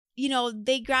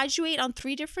they graduate on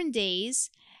 3 different days.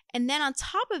 And then on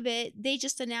top of it, they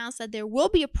just announced that there will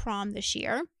be a prom this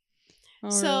year. Oh,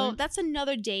 So really? that's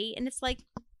another date. And it's like,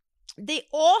 they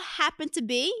all happen to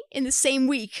be in the same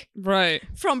week. Right.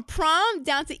 From prom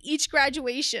down to each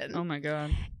graduation. Oh, my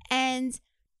God. And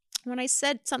when I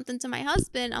said something to my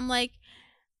husband, I'm like,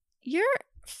 you're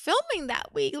filming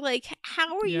that week. Like,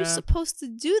 how are you supposed to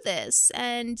do this?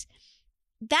 And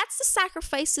that's the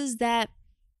sacrifices that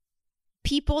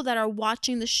people that are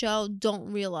watching the show don't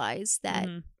realize that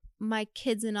my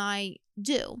kids and I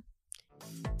do.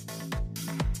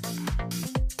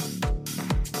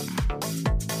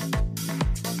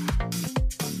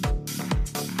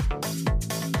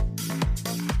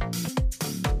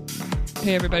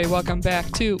 Hey everybody, welcome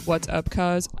back to What's Up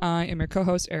Cuz. I am your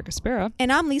co-host Erica Spera.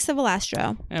 And I'm Lisa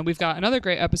Velastro. And we've got another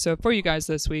great episode for you guys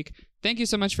this week. Thank you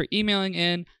so much for emailing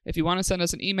in. If you want to send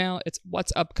us an email, it's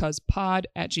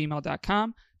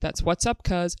whatsupcuzpod@gmail.com. That's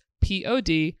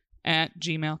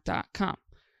whatsupcuzpod@gmail.com.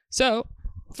 So,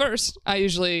 first, I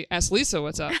usually ask Lisa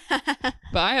what's up, but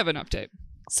I have an update.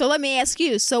 So let me ask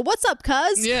you, so what's up,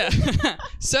 cuz? Yeah.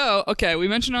 So, okay, we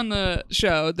mentioned on the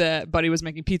show that Buddy was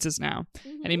making pizzas now,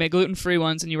 and he made gluten-free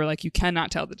ones, and you were like, you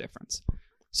cannot tell the difference.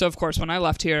 So, of course, when I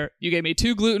left here, you gave me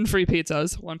 2 gluten-free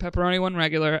pizzas, 1 pepperoni, 1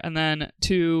 regular, and then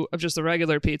 2 of just the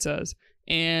regular pizzas.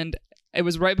 And it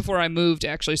was right before I moved,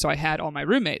 actually, so I had all my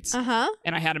roommates.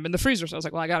 And I had them in the freezer, so I was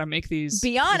like, well, I got to make these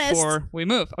before we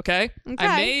move, okay?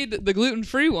 I made the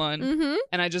gluten-free one,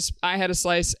 and I had a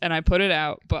slice, and I put it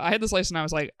out, but I had the slice, and I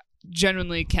was like,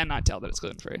 genuinely cannot tell that it's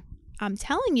gluten-free. I'm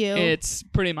telling you. It's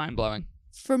pretty mind-blowing.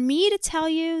 For me to tell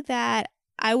you that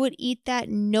I would eat that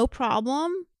no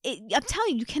problem, I'm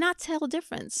telling you, you cannot tell the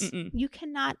difference. You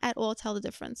cannot at all tell the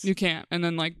difference. You can't. And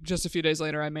then, like, just a few days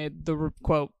later, I made the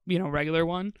quote, regular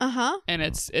one. And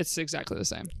it's exactly the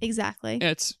same. Exactly.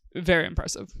 It's very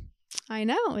impressive. I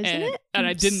know, isn't it? And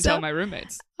I didn't tell my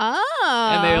roommates.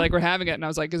 Oh. And they were having it, and I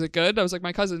was like, is it good? I was like,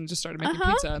 my cousin just started making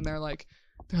pizza, and they're like,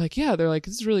 yeah, this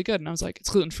is really good. And I was like, it's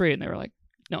gluten-free. And they were like,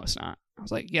 no, it's not. I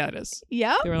was like, yeah, it is.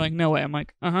 Yeah. They were like, no way. I'm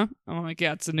like, I'm like,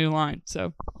 yeah, it's a new line.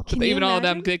 So, but even all of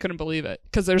them, they couldn't believe it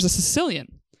because there's a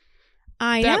Sicilian.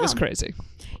 I know. That was crazy.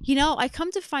 I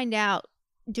come to find out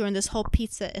during this whole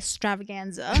pizza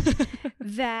extravaganza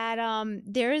that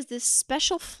there is this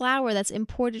special flour that's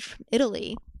imported from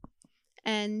Italy,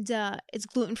 and it's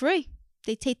gluten-free.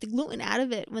 They take the gluten out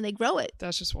of it when they grow it.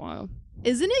 That's just wild.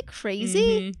 Isn't it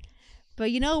crazy? But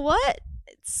you know what?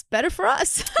 It's better for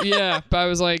us. Yeah, but I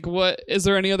was like, what? Is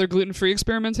there any other gluten-free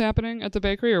experiments happening at the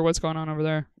bakery, or what's going on over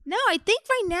there? No, I think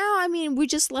right now, we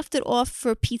just left it off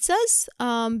for pizzas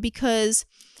because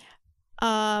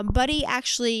Buddy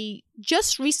actually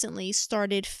just recently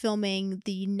started filming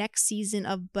the next season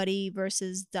of Buddy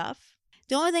versus Duff.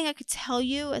 The only thing I could tell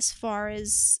you as far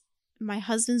as my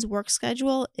husband's work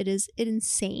schedule, it's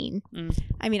insane.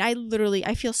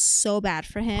 I feel so bad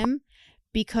for him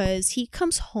because he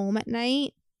comes home at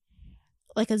night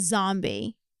like a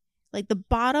zombie. Like the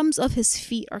bottoms of his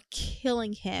feet are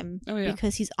killing him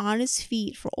because he's on his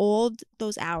feet for all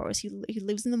those hours. He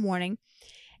lives in the morning,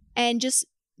 and just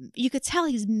you could tell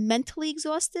he's mentally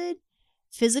exhausted,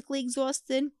 physically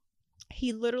exhausted.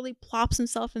 He literally plops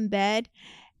himself in bed.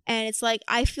 And it's like,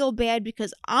 I feel bad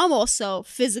because I'm also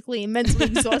physically and mentally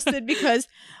exhausted because,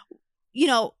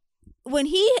 when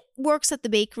he works at the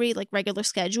bakery, like regular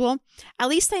schedule, at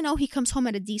least I know he comes home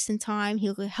at a decent time.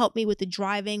 He'll help me with the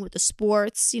driving, with the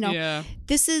sports,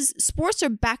 sports are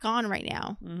back on right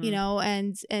now,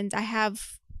 and I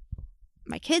have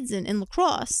my kids in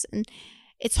lacrosse, and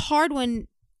it's hard when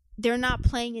they're not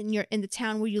playing in the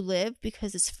town where you live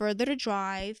because it's further to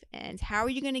drive. And how are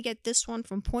you going to get this one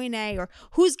from point A, or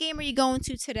whose game are you going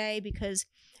to today? Because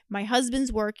my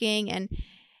husband's working, and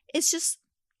it's just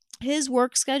his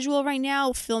work schedule right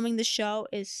now. Filming the show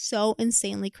is so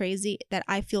insanely crazy that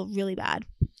I feel really bad.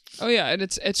 Oh yeah, and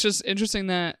it's just interesting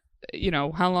that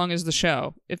how long is the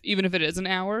show? Even if it is an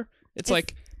hour, it's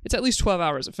at least 12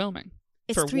 hours of filming.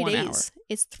 It's for 3 1 days. hour.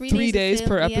 It's 3 days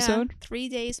per episode? Yeah, 3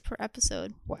 days per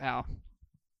episode. Wow.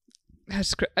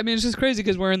 It's just crazy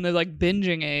because we're in the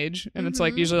binging age, and it's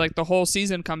usually the whole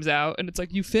season comes out, and it's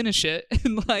you finish it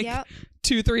in 2-3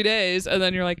 days, and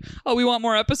then you're like, oh, we want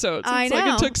more episodes. I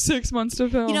know. It took 6 months to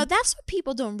film. That's what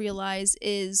people don't realize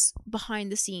is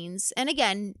behind the scenes. And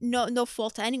again, no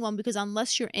fault to anyone, because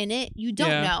unless you're in it, you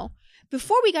don't know.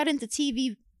 Before we got into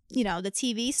TV, the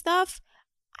TV stuff,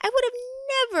 I would have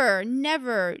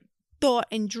never thought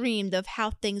and dreamed of how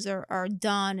things are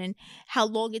done and how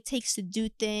long it takes to do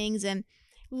things and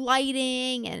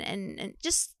lighting and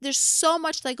just there's so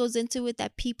much that goes into it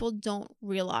that people don't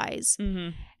realize.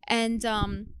 And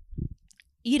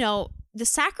you know, the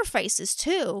sacrifices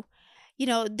too. You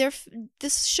know,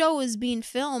 this show is being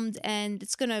filmed and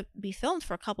it's going to be filmed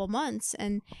for a couple months.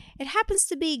 And it happens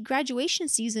to be graduation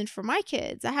season for my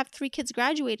kids. I have 3 kids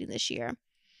graduating this year.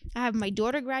 I have my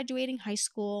daughter graduating high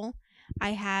school.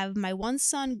 I have my one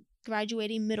son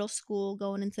graduating middle school,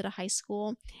 going into the high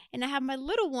school. And I have my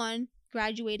little one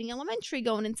graduating elementary,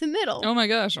 going into middle. Oh my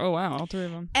gosh. Oh wow. All 3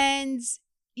 of them. And,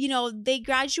 you know, they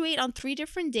graduate on 3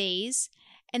 different days.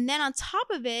 And then on top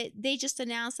of it, they just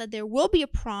announced that there will be a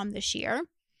prom this year.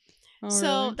 Oh,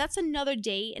 So really? that's another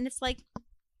date. And it's like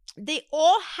they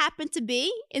all happen to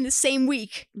be in the same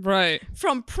week. Right.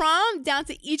 From prom down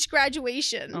to each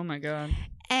graduation. Oh my god.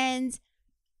 And,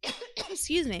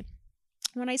 excuse me,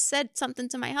 when I said something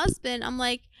to my husband, I'm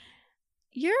like,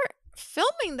 you're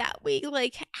filming that week.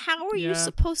 Like, how are you Yeah.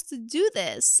 supposed to do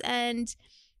this? And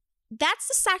that's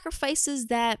the sacrifices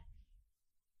that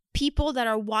people that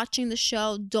are watching the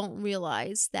show don't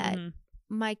realize that Mhm.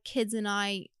 my kids and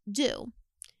I do.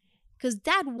 Because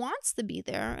dad wants to be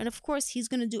there. And of course, he's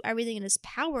going to do everything in his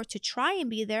power to try and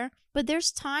be there. But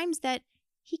there's times that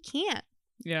he can't.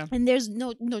 Yeah. And there's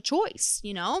no choice,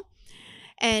 you know?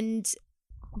 And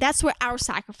that's where our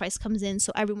sacrifice comes in.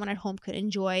 So everyone at home could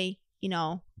enjoy, you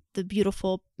know, the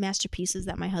beautiful masterpieces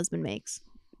that my husband makes.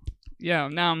 Yeah.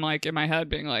 Now I'm like in my head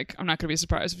being like, I'm not going to be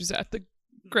surprised if he's at the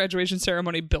graduation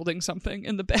ceremony building something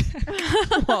in the back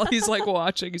while he's like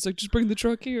watching. He's like, just bring the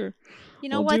truck here. You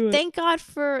know We'll do what? it. Thank God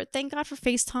for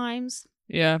FaceTimes,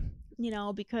 Yeah. you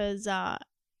know, because,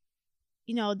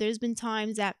 you know, there's been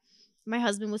times that my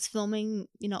husband was filming,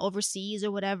 you know, overseas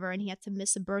or whatever, and he had to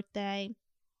miss a birthday.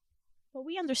 But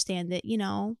we understand it, you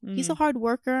know. He's a hard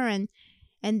worker,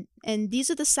 and these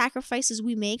are the sacrifices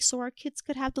we make so our kids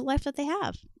could have the life that they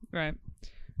have. Right.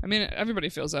 I mean, everybody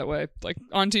feels that way, like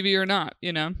on TV or not,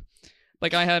 you know?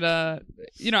 Like I had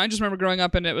you know, I just remember growing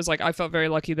up and it was like, I felt very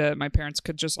lucky that my parents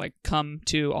could just like come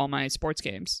to all my sports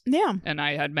games. Yeah. And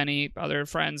I had many other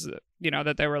friends that, you know,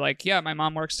 that they were like, yeah, my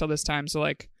mom works till this time. So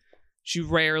like she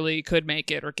rarely could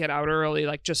make it or get out early,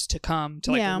 like just to come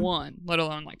to like Yeah. one, let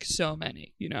alone like so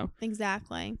many, you know?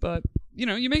 Exactly. But, you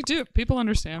know, you make do. People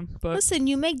understand. But Listen,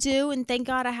 you make do, and thank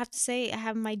God I have to say I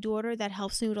have my daughter that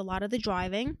helps me with a lot of the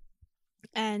driving.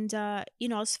 And, you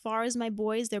know, as far as my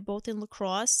boys, they're both in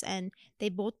lacrosse, and they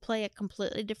both play at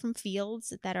completely different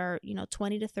fields that are, you know,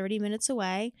 20 to 30 minutes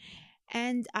away.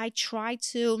 And I try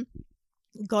to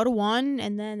go to one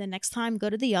and then the next time go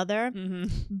to the other.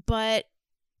 But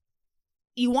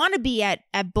you want to be at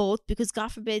both because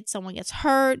God forbid someone gets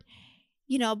hurt,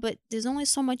 you know, but there's only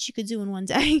so much you could do in one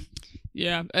day.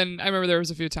 yeah. And I remember there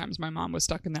was a few times my mom was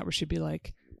stuck in that where she'd be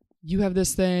like, you have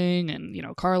this thing, and you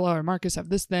know, Carla or Marcus have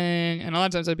this thing, and a lot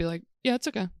of times I'd be like, yeah, it's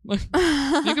okay. Like,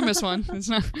 you can miss one.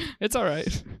 It's all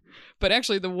right. But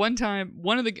actually, the one time,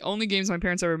 one of the only games my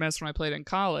parents ever missed when I played in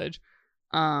college,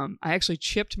 I actually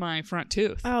chipped my front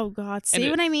tooth. Oh God, see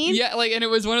And what I mean? Yeah, like, and it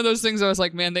was one of those things I was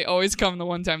like, man, they always come the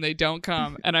one time they don't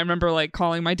come. And I remember like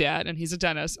calling my dad, and he's a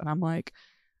dentist, and I'm like,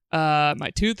 my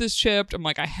tooth is chipped. I'm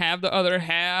like, I have the other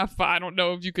half. I don't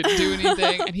know if you could do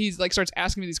anything. And he's like, starts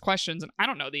asking me these questions, and I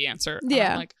don't know the answer. And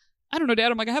Yeah. I'm like, I don't know,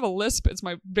 Dad. I'm like, I have a lisp. It's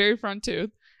my very front tooth.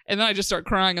 And then I just start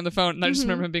crying on the phone, and I just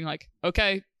remember him being like,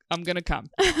 okay, I'm gonna come.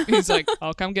 He's like,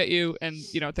 I'll come get you. And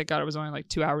you know, thank God it was only like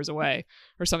 2 hours away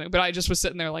or something. But I just was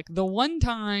sitting there like, the one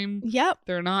time Yep.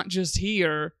 they're not just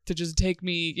here to just take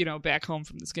me, you know, back home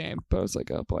from this game. But I was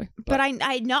like, oh boy. But I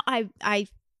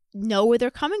know where they're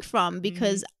coming from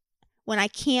because when I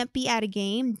can't be at a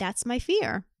game, that's my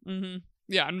fear.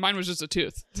 Yeah, and mine was just a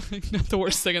tooth. Not the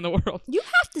worst thing in the world. You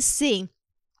have to see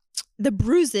the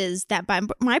bruises that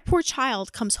my poor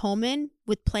child comes home in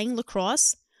with playing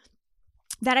lacrosse,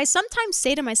 that I sometimes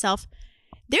say to myself,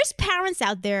 there's parents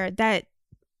out there that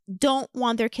don't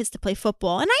want their kids to play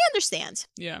football. And I understand,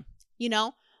 Yeah. you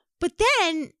know, but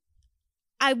then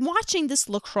I'm watching this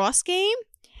lacrosse game,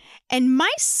 and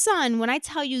my son, when I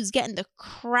tell you, is getting the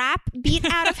crap beat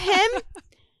out of him,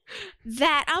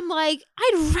 that I'm like,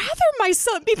 I'd rather my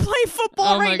son be playing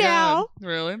football right now.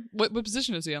 Really? What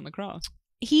position is he on lacrosse?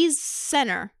 He's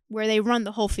center, where they run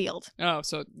the whole field. Oh,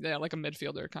 so yeah, like a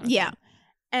midfielder kind of Yeah. thing.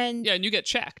 And Yeah, and you get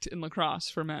checked in lacrosse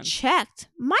for men. checked.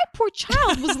 My poor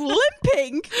child was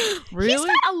limping. Really? He's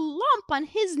got a lump on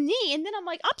his knee. And then I'm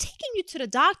like, I'm taking you to the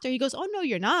doctor. He goes, oh, no,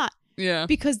 you're not. Yeah.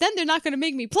 Because then they're not going to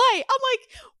make me play. I'm like,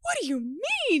 what do you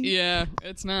mean? Yeah,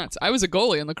 it's nuts. I was a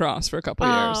goalie in lacrosse for a couple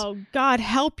of years. Oh, God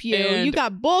help you. And- You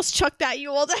got balls chucked at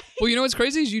you all day. Well, you know what's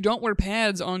crazy is you don't wear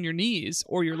pads on your knees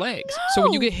or your legs. So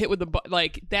when you know. get hit with the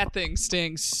like that thing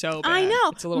stings so bad. I know.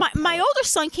 It's a little My older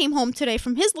son came home today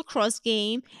from his lacrosse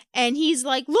game, and he's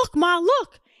like, look, Ma,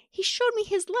 look. he showed me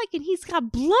his leg and he's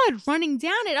got blood running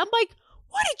down it. I'm like,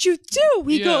 what did you do?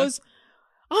 He goes,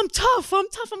 I'm tough.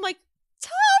 I'm like,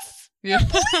 tough? Yeah.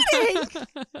 You're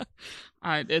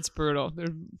bleeding. It's brutal.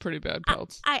 They're pretty bad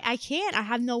pelts. I can't. I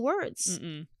have no words.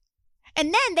 Mm-mm.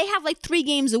 And then they have like 3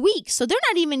 games a week. So they're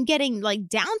not even getting like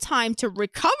downtime to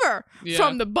recover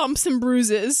from the bumps and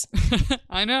bruises.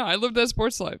 I know. I lived that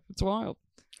sports life. It's wild.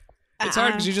 It's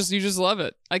hard because you just love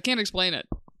it. I can't explain it.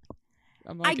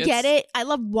 I get it. I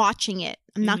love watching it.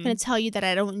 I'm not going to tell you that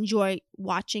I don't enjoy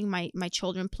watching my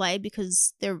children play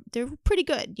because they're pretty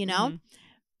good, you know?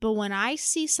 But when I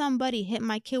see somebody hit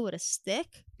my kid with a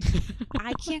stick,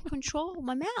 I can't control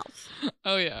my mouth.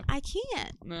 Oh, yeah. I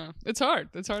can't. No, it's hard.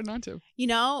 It's hard not to. You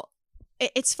know,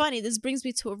 it's funny. This brings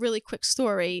me to a really quick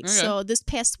story. Okay. So this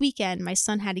past weekend, my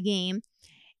son had a game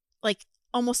like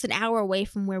almost an hour away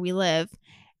from where we live.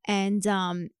 And,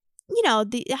 you know,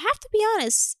 I have to be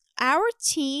honest, our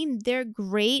team, they're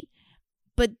great,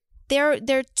 but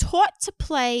they're taught to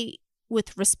play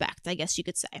with respect, I guess you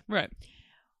could say. Right.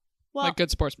 Well, like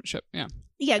good sportsmanship, yeah.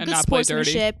 Yeah, and good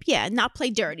sportsmanship. Yeah, not play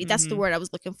dirty. That's the word I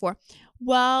was looking for.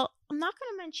 Well, I'm not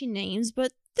going to mention names,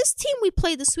 but this team we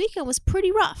played this weekend was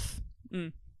pretty rough.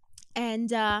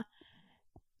 And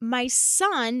my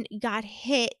son got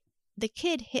hit. The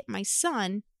kid hit my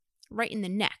son right in the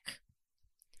neck.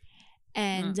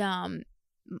 And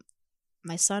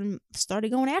my son started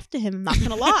going after him. I'm not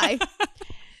going to lie.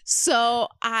 So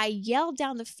I yelled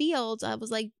down the field. I was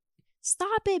like,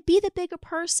 stop it. Be the bigger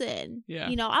person. Yeah.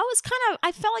 You know,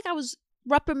 I felt like I was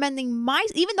reprimanding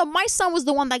even though my son was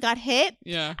the one that got hit.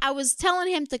 Yeah. I was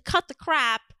telling him to cut the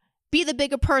crap, be the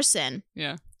bigger person.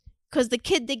 Yeah. Because the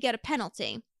kid did get a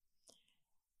penalty.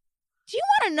 Do you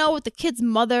want to know what the kid's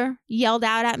mother yelled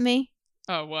out at me?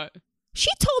 Oh, what? She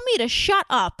told me to shut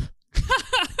up.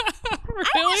 Really?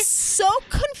 I was so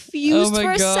confused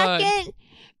for a second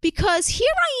because here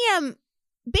I am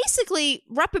basically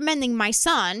reprimanding my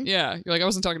son. Yeah. You're like, I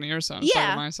wasn't talking to your son. I was talking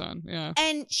to my son. Yeah.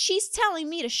 And she's telling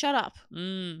me to shut up.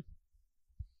 Me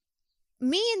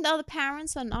and the other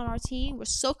parents on our team were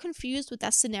so confused with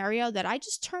that scenario that I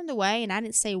just turned away and I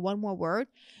didn't say one more word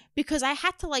because I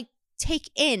had to like take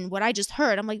in what I just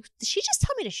heard. I'm like, did she just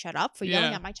tell me to shut up for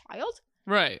yelling at my child?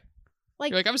 Right.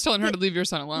 You're like, I was telling her to leave your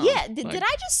son alone. Yeah. Did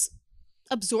I just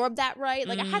absorb that right?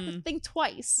 Like I had to think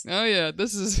twice. Oh yeah,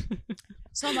 this is.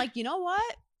 So I'm like, you know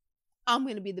what? I'm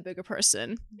going to be the bigger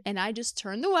person. And I just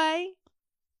turned away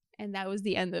and that was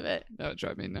the end of it. That would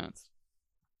drive me nuts.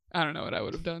 I don't know what I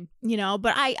would have done. You know,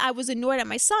 but I was annoyed at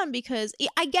my son because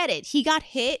I get it. He got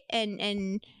hit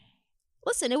and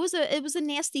listen, it was a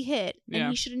nasty hit. And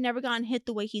he should have never gotten hit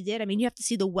the way he did. I mean, you have to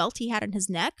see the welt he had on his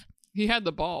neck. He had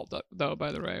the ball, though,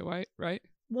 by the way, right?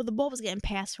 Well, the ball was getting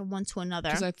passed from one to another.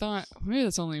 Because I thought, maybe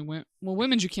that's only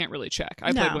women's you can't really check.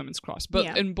 I played women's cross.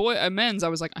 But in men's, I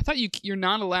was like, I thought you're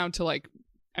not allowed to, like,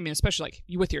 I mean, especially, like,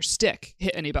 you with your stick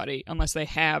hit anybody unless they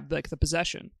have, like, the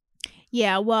possession.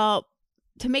 Yeah, well,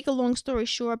 to make a long story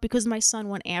short, because my son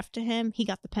went after him, he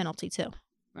got the penalty, too.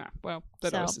 Well,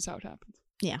 that always is how it happens.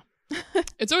 Yeah.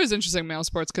 It's always interesting, male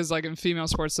sports, because, like, in female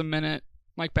sports, the minute,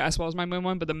 like, basketball is my main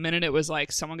one, but the minute it was,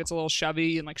 like, someone gets a little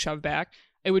shovey and, like, shoved back,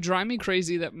 it would drive me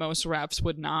crazy that most refs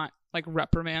would not, like,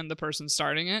 reprimand the person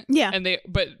starting it. Yeah. And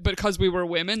but because we were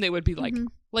women, they would be like,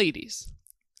 ladies.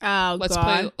 Oh, let's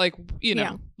play, like, you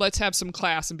know, let's have some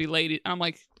class and be ladies. I'm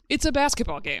like, it's a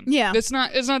basketball game. Yeah. It's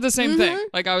not the same thing.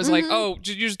 Like, I was like, oh,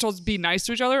 you just told us to be nice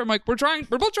to each other? I'm like, we're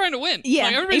both trying to win. Yeah.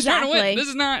 Like, everybody's trying to win. This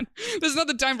is not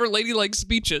the time for ladylike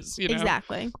speeches, you know?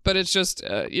 Exactly. But it's just,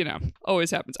 you know, always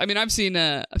happens. I mean, I've seen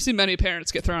many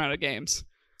parents get thrown out of games.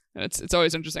 It's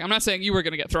always interesting. I'm not saying you were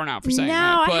going to get thrown out for saying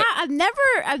that. No,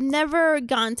 I've never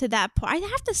gone to that point. I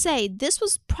have to say, this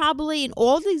was probably in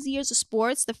all these years of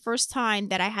sports, the first time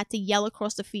that I had to yell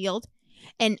across the field.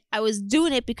 And I was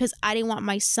doing it because I didn't want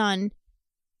my son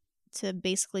to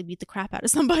basically beat the crap out of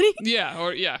somebody.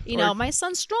 You know, my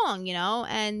son's strong, you know,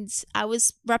 and I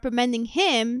was reprimanding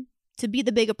him to be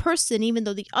the bigger person, even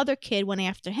though the other kid went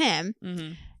after him.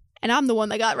 Mm-hmm. And I'm the one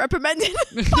that got reprimanded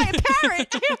by a parent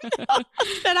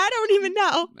that I don't even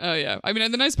know. Oh, yeah. I mean,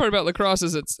 and the nice part about lacrosse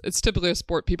is it's typically a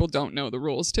sport people don't know the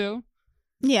rules to.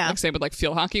 Yeah. Like same with like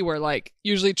field hockey where like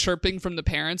usually chirping from the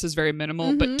parents is very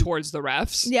minimal, but towards the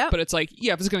refs. Yeah. But it's like,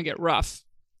 if it's going to get rough,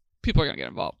 people are going to get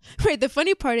involved. Right. The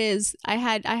funny part is I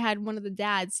had one of the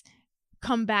dads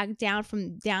come back down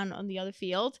on the other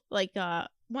field, like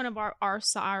one of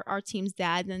our team's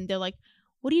dads, and they're like,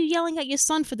 what are you yelling at your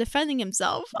son for defending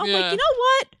himself? I'm like, you know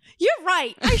what? You're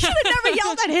right. I should have never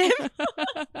yelled at him.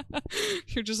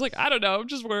 You're just like, I don't know. I'm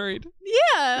just worried.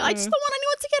 Yeah. I just don't want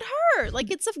anyone to get hurt. Like,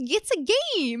 it's a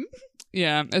game.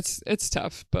 Yeah. It's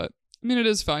tough, but I mean, it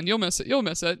is fun. You'll miss it. You'll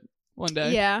miss it one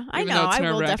day. Yeah, I even know. though it's I will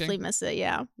nerve-wracking. definitely miss it.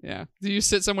 Yeah. Yeah. Do you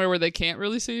sit somewhere where they can't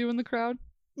really see you in the crowd?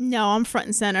 No, I'm front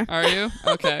and center. Are you?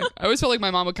 Okay. I always felt like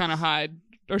my mom would kind of hide,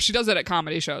 or she does that at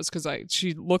comedy shows because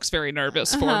she looks very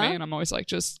nervous for me, and I'm always like,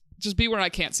 just be where I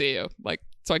can't see you, like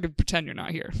so I can pretend you're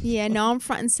not here. Yeah, no, I'm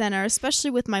front and center, especially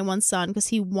with my one son because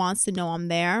he wants to know I'm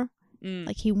there.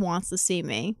 Like he wants to see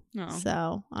me,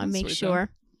 so I make sure.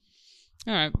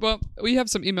 All right. Well, we have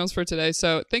some emails for today.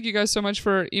 So thank you guys so much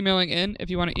for emailing in. If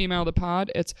you want to email the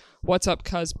pod, it's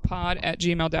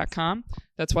whatsupcuzpod@gmail.com.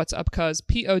 That's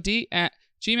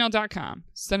whatsupcuzpod@gmail.com.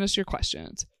 Send us your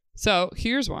questions. So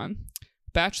here's one.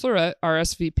 Bachelorette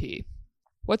RSVP.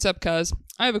 What's up, cuz?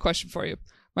 I have a question for you.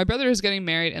 My brother is getting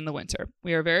married in the winter.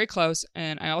 We are very close,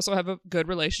 and I also have a good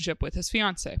relationship with his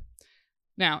fiance.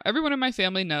 Now, everyone in my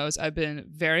family knows I've been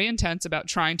very intense about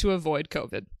trying to avoid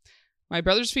COVID. My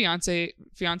brother's fiance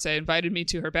invited me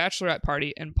to her bachelorette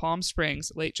party in Palm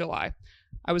Springs late July.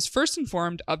 I was first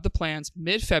informed of the plans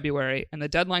mid-February, and the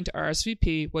deadline to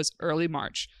RSVP was early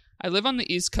March. I live on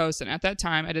the East Coast, and at that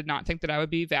time, I did not think that I would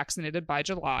be vaccinated by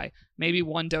July, maybe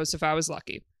one dose if I was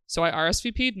lucky. So I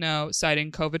RSVP'd no,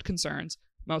 citing COVID concerns,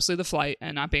 mostly the flight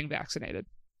and not being vaccinated.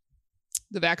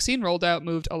 The vaccine rollout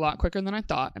moved a lot quicker than I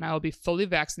thought, and I will be fully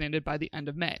vaccinated by the end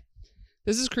of May.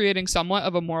 This is creating somewhat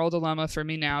of a moral dilemma for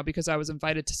me now because I was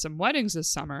invited to some weddings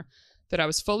this summer that I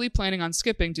was fully planning on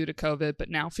skipping due to COVID, but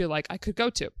now feel like I could go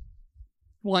to.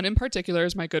 One in particular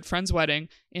is my good friend's wedding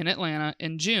in Atlanta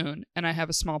in June, and I have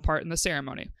a small part in the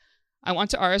ceremony. I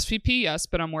want to RSVP, yes,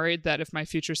 but I'm worried that if my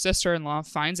future sister-in-law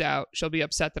finds out, she'll be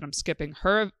upset that I'm skipping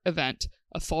her event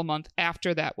a full month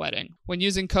after that wedding, when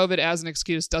using COVID as an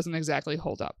excuse doesn't exactly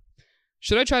hold up.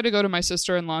 Should I try to go to my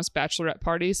sister-in-law's bachelorette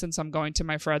party since I'm going to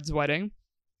my friend's wedding?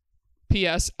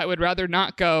 P.S. I would rather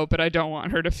not go, but I don't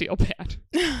want her to feel bad.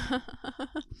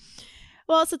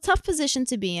 Well, it's a tough position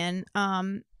to be in.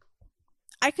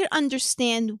 I could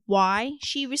understand why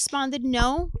she responded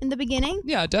no in the beginning.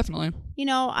 Yeah, definitely. You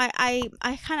know, I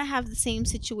kind of have the same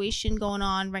situation going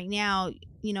on right now.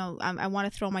 You know, I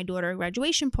want to throw my daughter a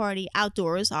graduation party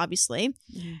outdoors, obviously.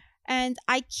 Mm-hmm. And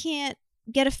I can't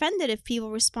get offended if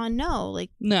people respond no. Like,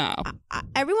 no.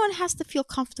 Everyone has to feel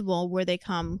comfortable where they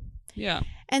come. Yeah.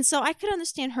 And so I could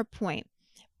understand her point.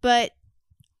 But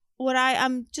what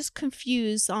I'm just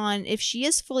confused on, if she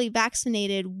is fully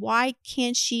vaccinated, why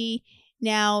can't she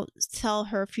now tell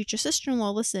her future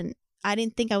sister-in-law, listen, I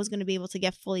didn't think I was going to be able to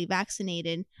get fully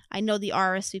vaccinated. I know the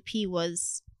RSVP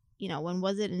was, you know, when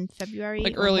was it? In February?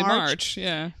 Like early March,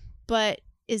 yeah. But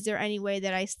is there any way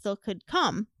that I still could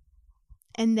come?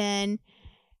 And then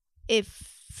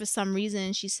if for some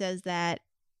reason she says that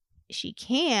she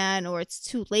can, or it's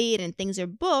too late and things are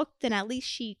booked, then at least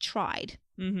she tried.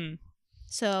 Mm-hmm.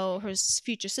 So her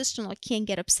future sister-in-law can't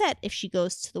get upset if she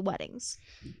goes to the weddings.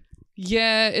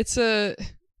 Yeah,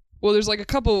 there's like a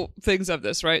couple things of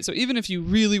this, right? So even if you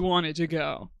really wanted to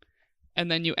go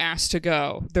and then you asked to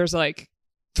go, there's like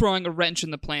throwing a wrench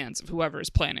in the plans of whoever is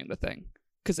planning the thing.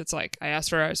 Because it's like, I asked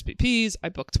for RSVPs, I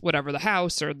booked whatever, the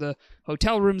house or the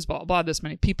hotel rooms, blah, blah, blah, this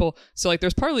many people. So like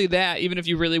there's partly that, even if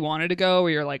you really wanted to go,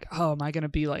 where you're like, oh, am I going to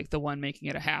be like the one making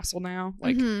it a hassle now?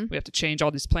 Like we have to change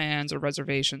all these plans or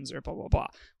reservations or blah, blah, blah.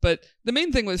 But the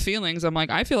main thing with feelings, I'm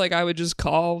like, I feel like I would just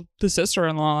call the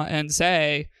sister-in-law and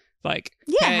say like,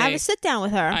 yeah, hey, have a sit down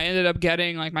with her. I ended up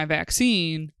getting like my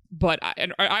vaccine, but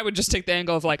I would just take the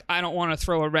angle of like, I don't want to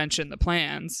throw a wrench in the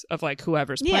plans of like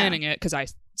whoever's planning it because I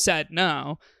said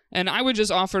no. And I would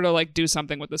just offer to like do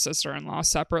something with the sister-in-law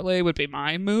separately would be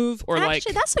my move. Or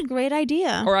actually, that's a great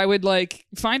idea. Or I would like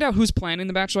find out who's planning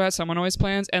the bachelorette. Someone always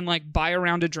plans, and like buy a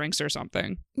round of drinks or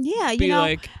something. Yeah, be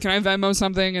like, can I Venmo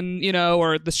something? And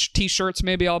or the t-shirts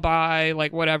maybe I'll buy,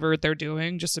 like whatever they're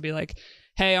doing, just to be like,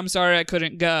 hey, I'm sorry I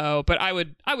couldn't go. But I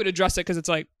would address it because it's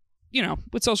like,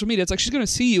 with social media, it's like she's going to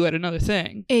see you at another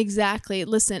thing. Exactly.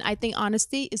 Listen, I think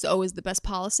honesty is always the best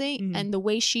policy. Mm-hmm. And the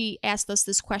way she asked us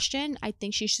this question, I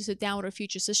think she should sit down with her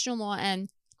future sister-in-law and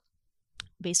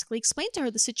basically explain to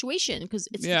her the situation because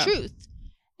it's the truth.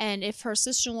 And if her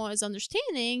sister-in-law is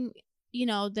understanding,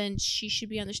 then she should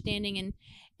be understanding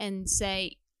and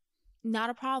say, not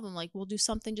a problem. Like, we'll do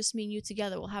something, just me and you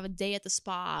together. We'll have a day at the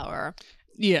spa or...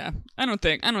 Yeah, I don't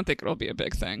think it'll be a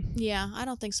big thing. Yeah, I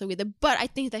don't think so either. But I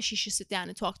think that she should sit down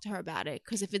and talk to her about it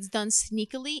because if it's done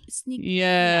sneaky.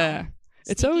 Yeah,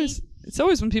 it's always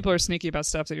when people are sneaky about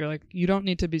stuff that you're like, you don't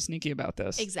need to be sneaky about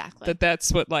this. Exactly.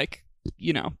 That's what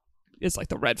is like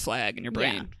the red flag in your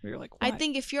brain. Yeah. Where you're like, why? I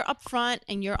think if you're upfront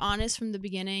and you're honest from the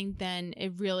beginning, then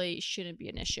it really shouldn't be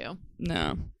an issue.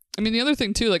 No, I mean the other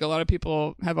thing too, like a lot of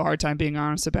people have a hard time being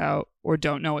honest about or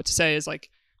don't know what to say is like.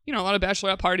 you know, a lot of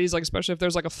bachelorette parties, like especially if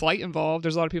there's like a flight involved,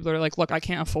 there's a lot of people that are like, look, I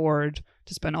can't afford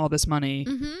to spend all this money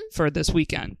for this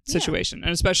weekend situation.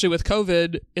 And especially with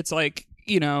COVID, it's like,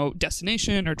 you know,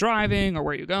 destination or driving or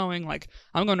where you're going. Like,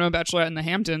 I'm going to a bachelorette in the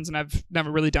Hamptons, and I've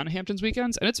never really done Hamptons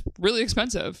weekends, and it's really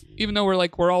expensive, even though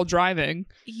we're all driving.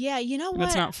 Yeah, you know what?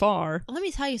 It's not far. Let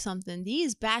me tell you something.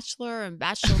 These bachelor and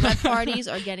bachelorette parties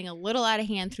are getting a little out of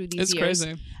hand through these years. It's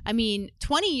crazy. I mean,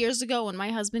 20 years ago when my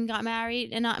husband got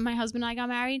married, and my husband and I got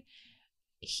married,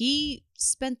 he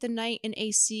spent the night in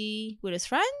AC with his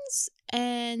friends,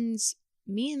 and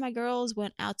me and my girls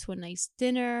went out to a nice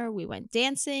dinner. We went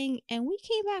dancing, and we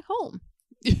came back home.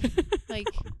 Like,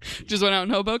 just went out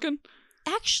in Hoboken?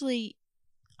 Actually,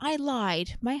 I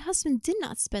lied. My husband did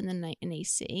not spend the night in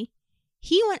AC.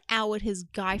 He went out with his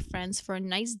guy friends for a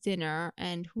nice dinner,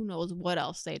 and who knows what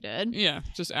else they did. Yeah,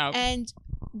 just out. And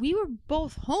we were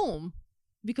both home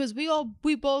because we were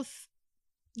both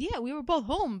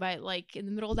home by like in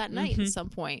the middle of that night at some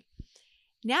point.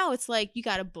 Now it's like you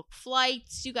got to book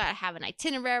flights, you got to have an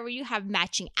itinerary, you have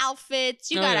matching outfits,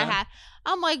 you got to have.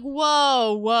 I'm like,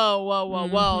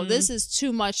 whoa. This is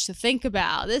too much to think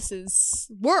about. This is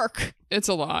work. It's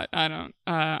a lot. I'm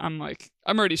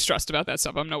already stressed about that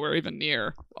stuff. I'm nowhere even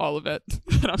near all of it.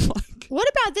 But I'm like, what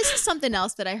about this? Is something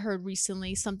else that I heard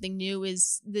recently, something new,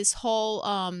 is this whole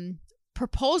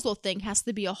proposal thing has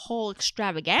to be a whole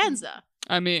extravaganza.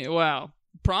 I mean, wow.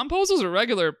 Promposals or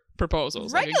regular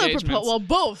proposals? Regular proposals. Well,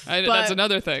 both. That's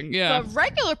another thing. Yeah. But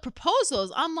regular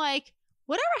proposals, I'm like,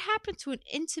 whatever happened to an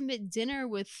intimate dinner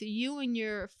with you and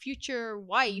your future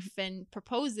wife and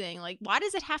proposing? Like, why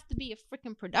does it have to be a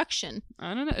freaking production?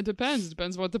 I don't know. It depends. It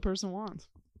depends what the person wants.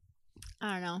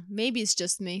 I don't know. Maybe it's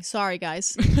just me. Sorry,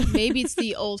 guys. Maybe it's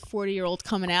the old 40-year-old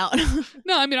coming out.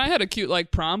 No, I mean, I had a cute like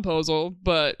promposal,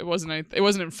 but it wasn't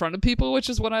in front of people,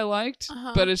 which is what I liked.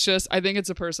 But it's just, I think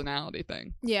it's a personality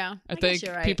thing. Yeah, I think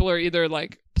people are either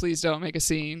like, please don't make a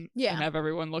scene and have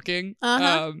everyone looking.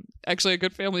 Actually, a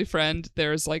good family friend,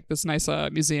 there's like this nice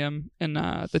museum in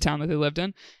the town that they lived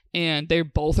in, and they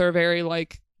both are very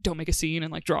like, don't make a scene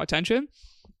and like draw attention.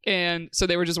 And so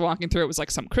they were just walking through. It was like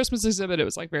some Christmas exhibit. It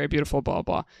was like very beautiful, blah,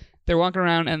 blah. They're walking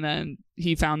around, and then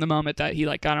he found the moment that he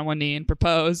like got on one knee and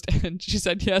proposed, and she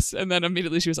said yes. And then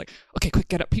immediately she was like, okay, quick,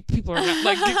 get up. People are around.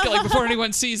 Like before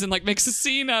anyone sees, and like makes a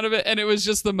scene out of it. And it was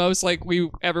just the most like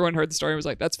everyone heard the story and was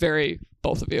like, that's very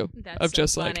both of you. That's of so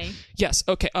just funny. Like, yes,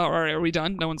 okay, all right, are we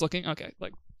done? No one's looking? Okay,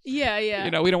 like. Yeah.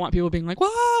 You know, we don't want people being like, wow,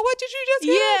 what did you just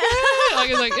do? Yeah. Like,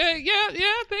 it's like,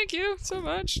 yeah, thank you so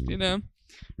much, you know.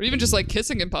 Or even just like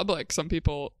kissing in public. Some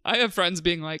people, I have friends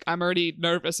being like, I'm already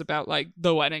nervous about like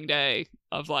the wedding day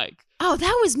of like, oh,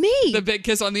 that was me. The big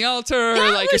kiss on the altar.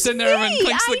 Like you're sitting there and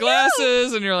clinks the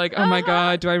glasses and you're like, oh my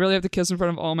God, do I really have to kiss in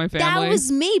front of all my family? That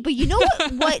was me. But you know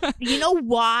what you know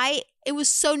why it was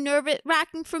so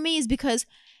nerve-wracking for me is because,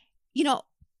 you know,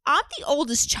 I'm the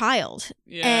oldest child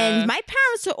and my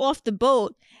parents are off the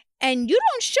boat. And you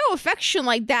don't show affection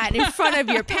like that in front of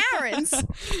your parents.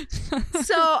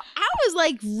 So I was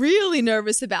like really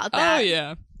nervous about that. Oh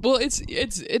yeah. Well, it's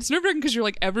nerve-wracking because you're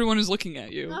like, everyone is looking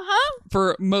at you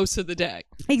for most of the day.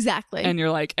 Exactly. And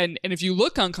you're like, and if you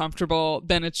look uncomfortable,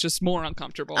 then it's just more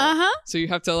uncomfortable. So you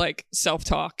have to like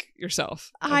self-talk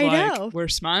yourself. I like, know. We're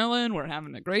smiling. We're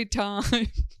having a great time.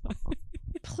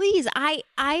 Please, I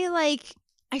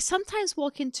sometimes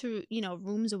walk into, you know,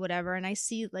 rooms or whatever, and I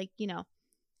see like, you know,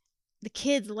 the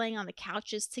kids laying on the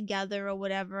couches together or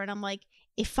whatever. And I'm like,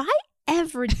 if I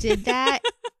ever did that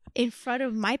in front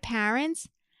of my parents,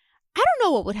 I don't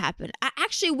know what would happen.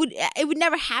 It would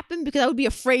never happen because I would be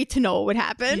afraid to know what would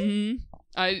happen.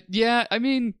 I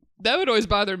mean, that would always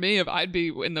bother me if I'd be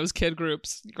in those kid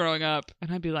groups growing up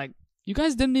and I'd be like, you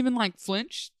guys didn't even like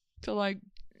flinch to like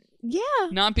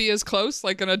not be as close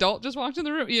like an adult just walked in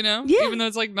the room, you know? Yeah. Even though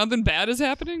it's like nothing bad is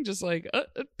happening, just like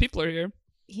people are here.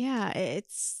 Yeah,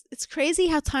 it's crazy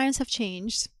how times have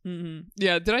changed.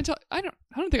 Yeah, did I tell? I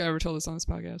don't think I ever told this on this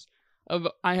podcast.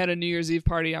 I had a New Year's Eve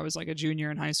party. I was like a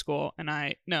junior in high school,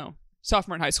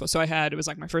 sophomore in high school. So it was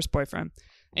like my first boyfriend,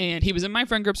 and he was in my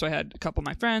friend group. So I had a couple of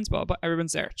my friends, blah, blah,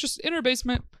 everyone's there, just in our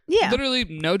basement. Yeah, literally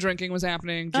no drinking was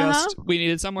happening. Just we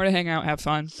needed somewhere to hang out, have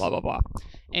fun, blah, blah, blah.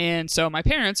 And so my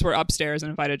parents were upstairs and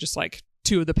invited just like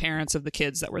two of the parents of the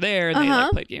kids that were there, and they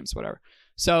like played games, whatever.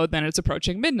 So then it's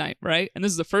approaching midnight, right? And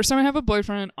this is the first time I have a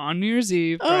boyfriend on New Year's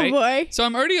Eve, right? Oh, boy. So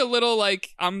I'm already a little like,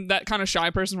 I'm that kind of shy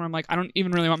person where I'm like, I don't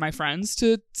even really want my friends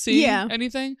to see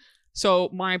anything. So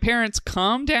my parents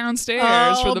come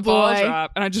downstairs for the ball boy.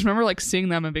 drop, and I just remember like seeing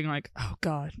them and being like, "Oh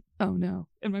God, oh no!"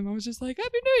 And my mom was just like,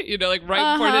 "Happy New Year," like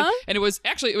right before it. And it was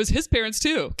his parents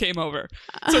too came over.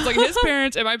 So it's like his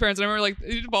parents and my parents. And I remember like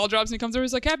he did ball drops and he comes over.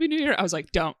 He's like, "Happy New Year." I was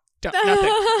like, "Don't, nothing."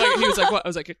 Like he was like, "What?" I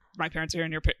was like, "My parents are here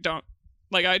and your don't."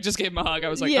 Like I just gave him a hug. I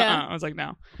was like, I was like,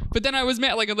 no. But then I was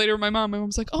mad. Like later, my mom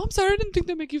was like, "Oh, I'm sorry. I didn't think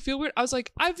that make you feel weird." I was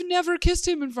like, "I've never kissed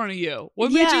him in front of you.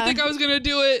 What made you think I was gonna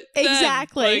do it?" Then?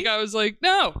 Exactly. Like I was like,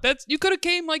 "No, you could have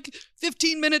came like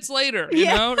 15 minutes later, you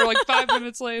know, or like 5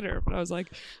 minutes later." But I was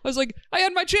like, I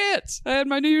had my chance. I had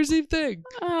my New Year's Eve thing.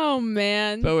 Oh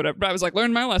man. But whatever. But I was like,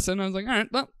 learned my lesson. I was like, all right,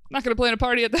 well, not gonna plan a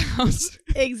party at the house.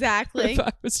 Exactly. If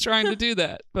I was trying to do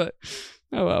that, but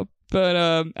oh well. But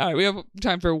all right, we have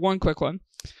time for one quick one.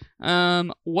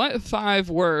 What 5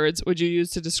 words would you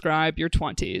use to describe your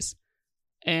 20s?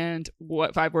 And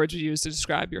what 5 words would you use to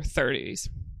describe your 30s?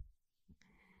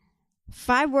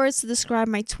 5 words to describe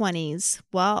my 20s.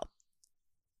 Well,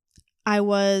 I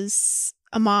was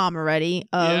a mom already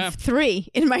of 3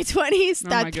 in my 20s.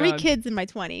 Got 3 kids in my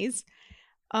 20s.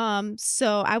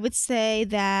 So I would say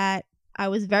that I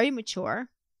was very mature.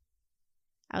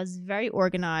 I was very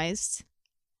organized.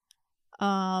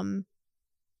 I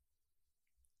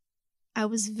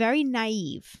was very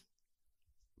naive.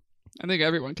 I think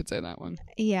everyone could say that one.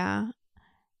 Yeah.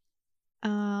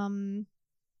 I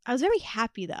was very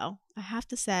happy though. I have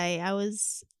to say I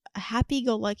was a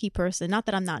happy-go-lucky person. Not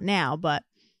that I'm not now, but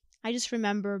I just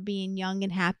remember being young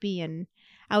and happy, and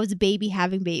I was a baby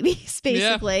having babies,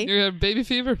 basically. Yeah, you had baby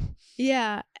fever.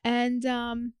 Yeah, and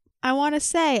I want to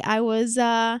say I was.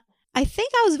 I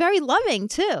think I was very loving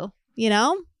too. You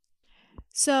know.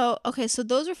 So okay, so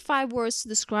those are 5 words to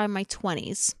describe my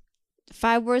 20s.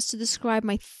 5 words to describe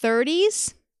my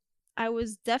 30s. I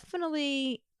was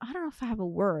definitely. I don't know if I have a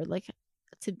word like.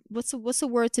 What's the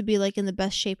word to be like in the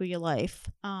best shape of your life?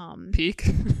 Peak.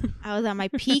 I was at my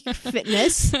peak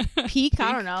fitness. Peak.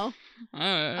 I don't know. I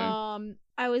don't know.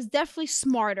 I was definitely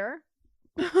smarter.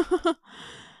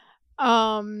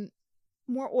 More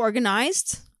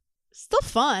organized. Still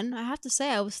fun. I have to say,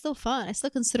 I was still fun. I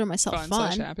still consider myself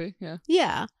fun. Happy. Yeah.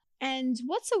 Yeah. And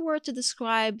what's a word to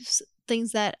describe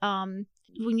things that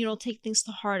when you don't take things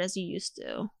to heart as you used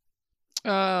to?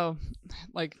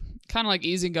 Like kind of like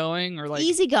easygoing, or like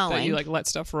easygoing. That you like let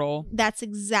stuff roll. That's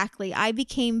exactly. I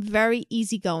became very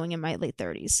easygoing in my late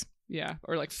 30s. Yeah,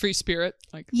 or like free spirit.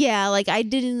 Like yeah, like I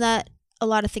didn't let a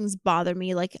lot of things bother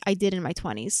me like I did in my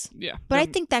 20s. Yeah, but I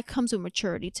think that comes with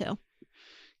maturity too.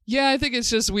 Yeah, I think it's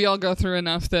just we all go through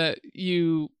enough that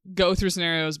you go through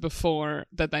scenarios before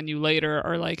that then you later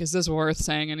are like, is this worth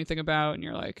saying anything about? And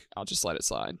you're like, I'll just let it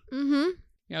slide. Mm-hmm.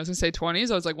 Yeah, I was going to say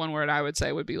 20s. I was like, one word I would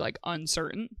say would be like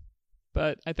uncertain.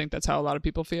 But I think that's how a lot of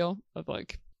people feel, of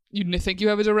like, you think you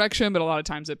have a direction, but a lot of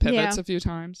times it pivots a few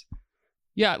times.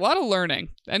 Yeah, a lot of learning.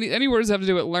 Any words that have to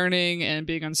do with learning and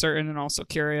being uncertain and also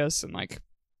curious and like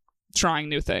trying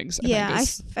new things. I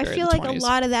feel like 20s. A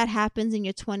lot of that happens in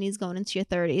your 20s going into your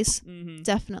 30s. Mm-hmm.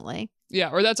 Definitely. Yeah,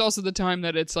 or that's also the time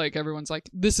that it's like everyone's like,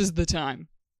 this is the time.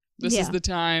 This is the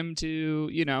time to,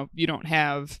 you know, you don't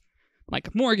have like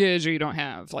a mortgage, or you don't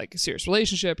have like a serious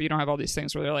relationship, or you don't have all these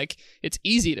things where they're like, it's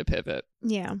easy to pivot.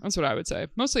 Yeah. That's what I would say.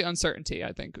 Mostly uncertainty,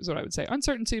 I think, is what I would say.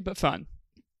 Uncertainty, but fun.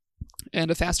 And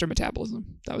a faster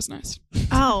metabolism. That was nice.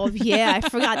 Oh, yeah. I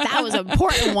forgot that was an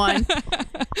important one.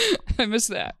 I missed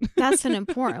that. That's an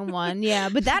important one. Yeah.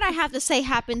 But that I have to say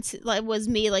happened was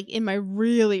me like in my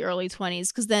really early 20s,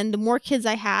 because then the more kids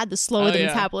I had, the slower the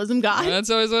metabolism got. Well, that's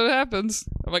always what happens.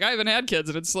 I'm like, I haven't had kids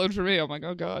and it's slowed for me. I'm like,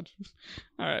 oh God.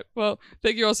 All right. Well,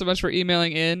 thank you all so much for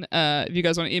emailing in. If you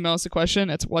guys want to email us a question,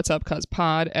 it's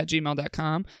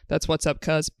whatsupcuzpod@gmail.com. That's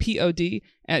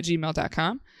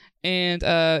whatsupcuzpod@gmail.com. And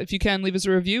if you can, leave us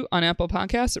a review on Apple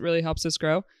Podcasts. It really helps us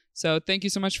grow. So thank you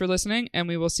so much for listening, and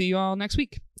we will see you all next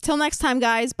week. Till next time,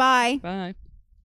 guys. Bye. Bye.